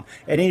 So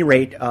at any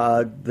rate,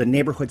 the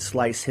neighborhood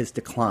slice has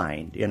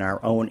declined in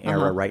our own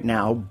era right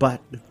now, but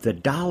the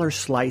dollar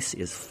slice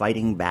is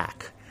fighting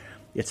back.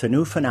 It's a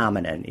new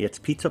phenomenon. It's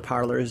pizza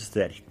parlors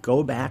that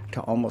go back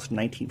to almost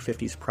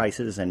 1950s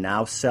prices and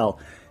now sell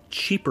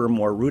cheaper,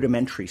 more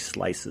rudimentary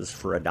slices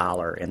for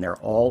 $1, and they're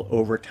all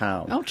over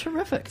town. Oh,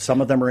 terrific.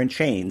 Some of them are in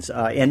chains.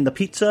 And the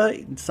pizza,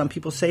 some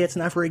people say it's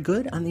not very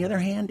good. On the other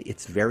hand,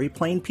 it's very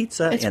plain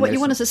pizza. It's what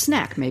you want as a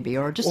snack, maybe,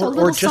 or just a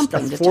little or just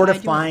something a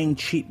fortifying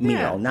cheap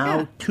meal. Now,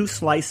 yeah. 2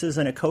 slices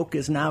and a Coke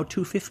is now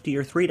 $2.50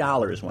 or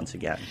 $3 once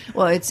again.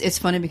 Well, it's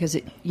funny because,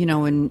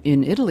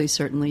 in Italy,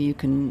 certainly, you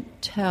can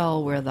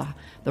tell where the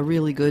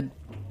really good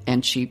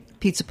and cheap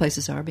pizza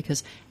places are,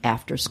 because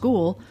after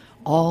school,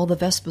 all the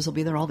Vespas will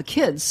be there. All the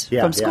kids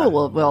from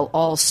school will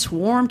all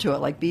swarm to it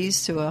like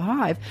bees to a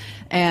hive,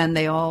 and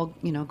they all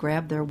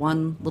grab their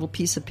one little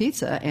piece of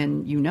pizza,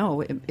 and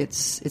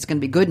it's going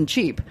to be good and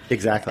cheap.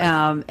 Exactly.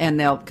 And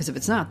because if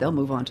it's not, they'll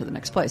move on to the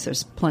next place.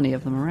 There's plenty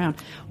of them around.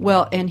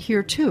 Well, and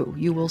here too,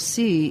 you will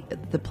see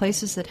the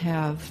places that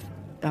have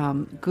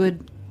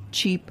good,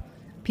 cheap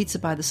pizza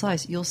by the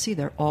slice. You'll see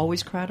they're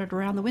always crowded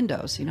around the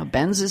windows.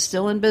 Ben's is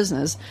still in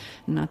business.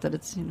 Not that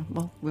it's we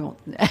won't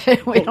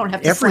we don't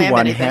have to slam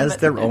everyone anything, has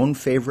their own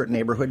favorite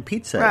neighborhood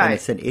pizza, right. And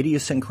it's an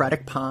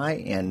idiosyncratic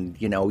pie, and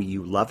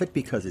you love it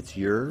because it's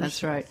yours.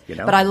 That's right.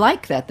 But I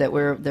like that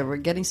we're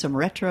getting some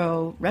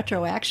retro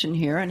action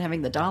here and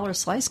having the dollar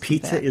slice come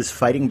pizza back. Is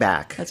fighting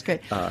back. That's great.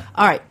 All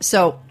right,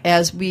 so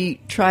as we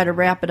try to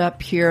wrap it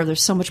up here,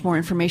 there's so much more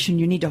information.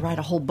 You need to write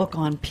a whole book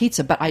on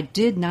pizza, but I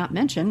did not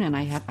mention, and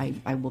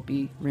I will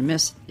be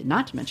remiss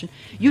not to mention,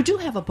 you do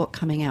have a book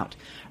coming out.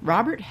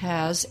 Robert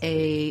has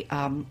a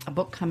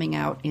book coming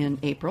out in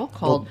April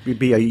called... It'd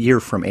be a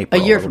year from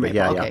April. A year from April,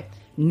 yeah, okay. Yeah.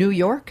 New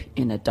York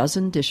in a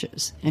Dozen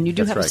Dishes. And you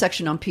do have a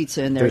section on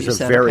pizza in there. There's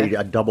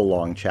a double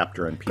long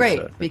chapter on pizza.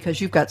 Great,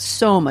 because you've got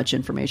so much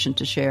information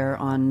to share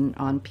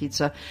on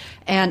pizza.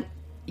 And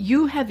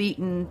you have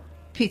eaten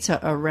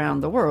pizza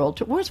around the world.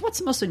 What's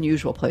the most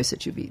unusual place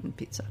that you've eaten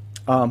pizza?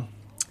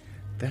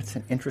 That's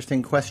an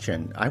interesting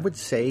question. I would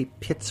say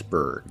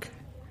Pittsburgh.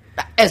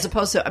 As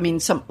opposed to,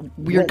 some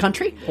weird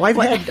country? Well,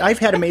 I've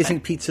had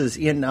amazing pizzas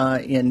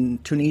in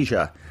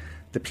Tunisia.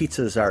 The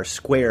pizzas are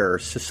square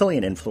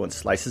Sicilian-influenced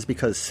slices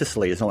because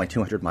Sicily is only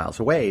 200 miles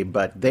away.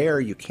 But there,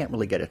 you can't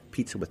really get a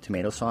pizza with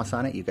tomato sauce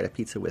on it. You get a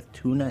pizza with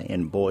tuna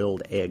and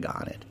boiled egg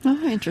on it.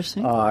 Oh,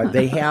 interesting.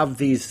 They have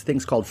these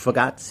things called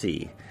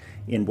fagazzi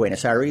in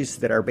Buenos Aires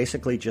that are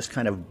basically just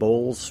kind of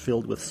bowls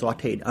filled with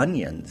sautéed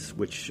onions,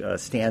 which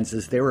stands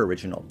as their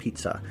original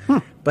pizza.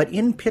 But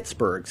in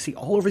Pittsburgh,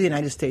 all over the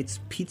United States,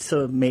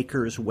 pizza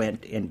makers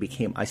went and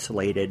became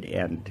isolated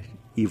and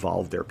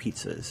evolved their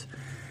pizzas,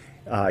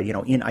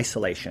 in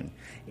isolation.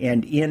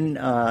 And in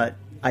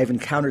I've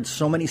encountered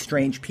so many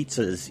strange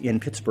pizzas in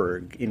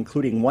Pittsburgh,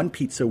 including one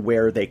pizza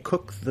where they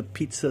cook the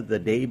pizza the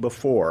day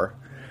before,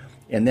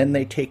 and then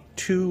they take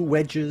 2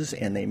 wedges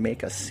and they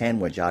make a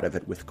sandwich out of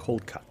it with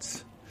cold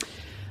cuts.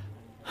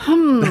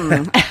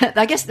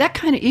 I guess that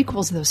kind of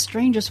equals the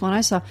strangest one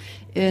I saw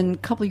a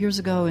couple years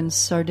ago in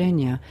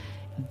Sardinia.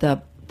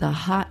 The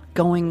hot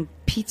going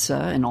pizza,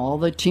 and all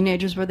the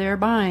teenagers were there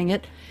buying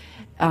it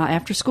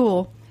after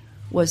school,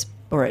 it was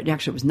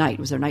night. It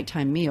was their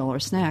nighttime meal or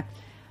snack.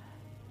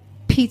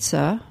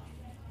 Pizza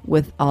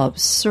with a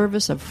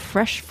service of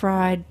fresh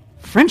fried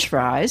French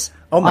fries.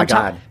 Oh, my on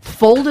top, God.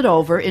 Folded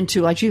over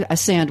into a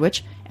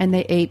sandwich, and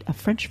they ate a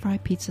French fry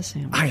pizza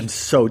sandwich. I am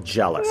so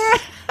jealous.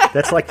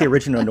 That's like the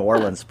original New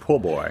Orleans po'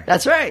 boy.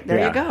 That's right.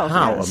 There you go.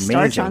 How Yeah, amazing.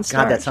 starch on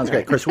starch. God, that sounds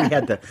great. Of course, we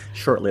had the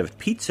short-lived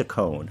pizza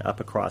cone up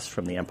across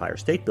from the Empire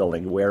State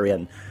Building,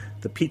 wherein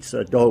the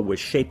pizza dough was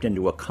shaped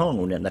into a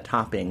cone and the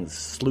toppings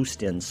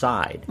sluiced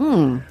inside.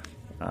 And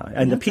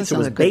the pizza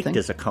was baked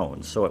as a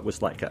cone, so it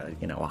was like a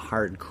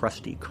hard,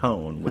 crusty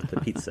cone with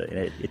the pizza.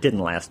 It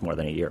didn't last more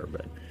than a year,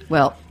 but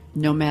well,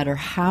 no matter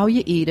how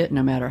you eat it,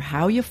 no matter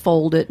how you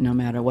fold it, no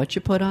matter what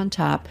you put on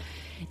top,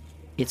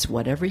 it's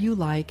whatever you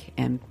like,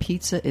 and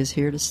pizza is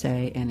here to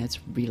stay, and it's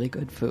really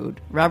good food.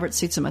 Robert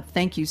Sietsema,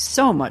 thank you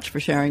so much for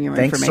sharing your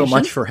information. Thanks so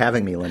much for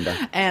having me, Linda.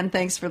 And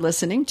thanks for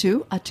listening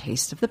to A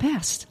Taste of the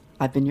Past.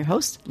 I've been your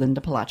host,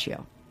 Linda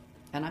Palacio,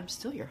 and I'm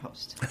still your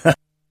host.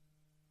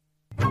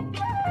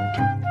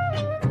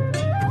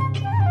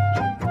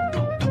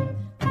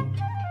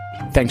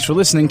 Thanks for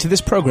listening to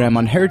this program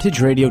on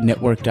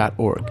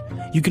heritageradionetwork.org.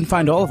 You can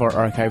find all of our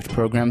archived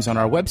programs on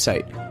our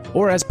website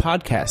or as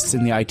podcasts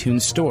in the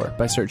iTunes Store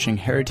by searching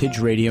Heritage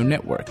Radio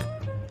Network.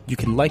 You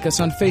can like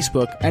us on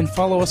Facebook and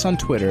follow us on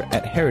Twitter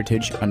at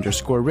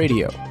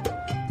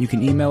heritage_radio. You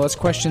can email us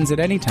questions at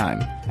any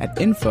time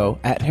at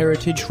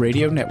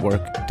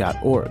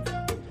info@heritageradionetwork.org.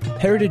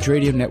 Heritage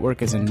Radio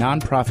Network is a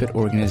non-profit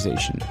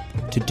organization.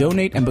 To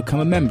donate and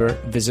become a member,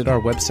 visit our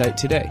website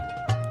today.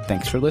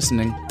 Thanks for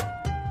listening.